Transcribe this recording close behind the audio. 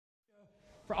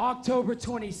for October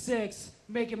 26th,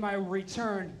 making my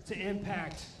return to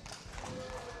Impact.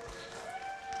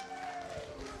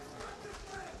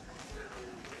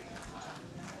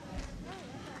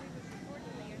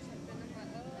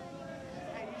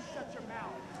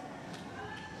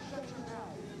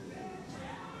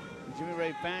 Jimmy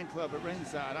Rave fan club at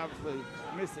ringside, obviously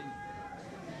missing.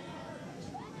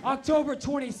 October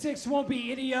 26th won't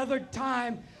be any other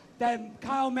time that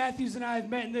Kyle Matthews and I have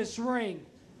met in this ring.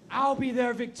 I'll be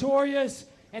there victorious,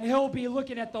 and he'll be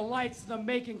looking at the lights of the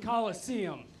Macon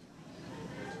Coliseum.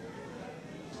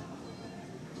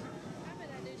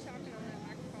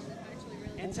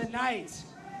 And tonight,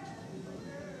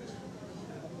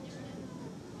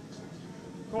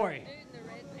 Corey,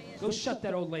 go shut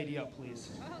that old lady up,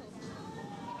 please.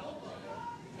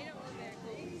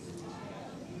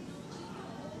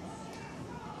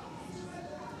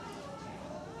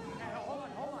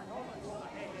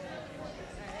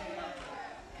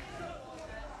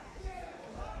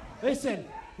 Listen,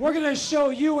 we're going to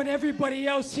show you and everybody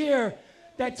else here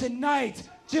that tonight,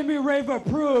 Jimmy Rave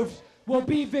Approved will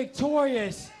be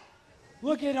victorious.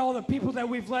 Look at all the people that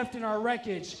we've left in our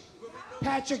wreckage.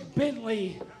 Patrick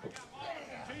Bentley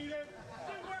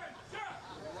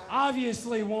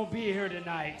obviously won't be here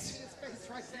tonight.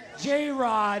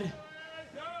 J-Rod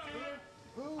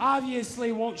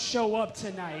obviously won't show up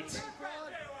tonight.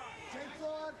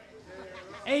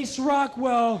 Ace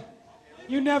Rockwell,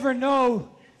 you never know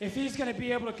if he's going to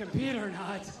be able to compete or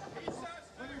not.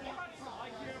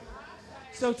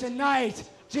 So tonight,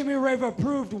 Jimmy Rave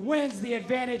Approved wins the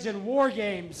advantage in War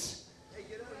Games.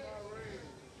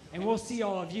 And we'll see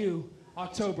all of you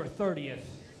October 30th.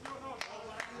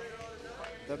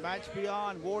 The match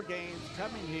beyond War Games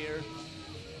coming here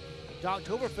to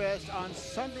Oktoberfest on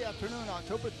Sunday afternoon,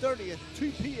 October 30th,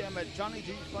 2 p.m. at Johnny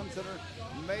G's Fun Center.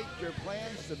 Make your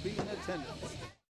plans to be in attendance.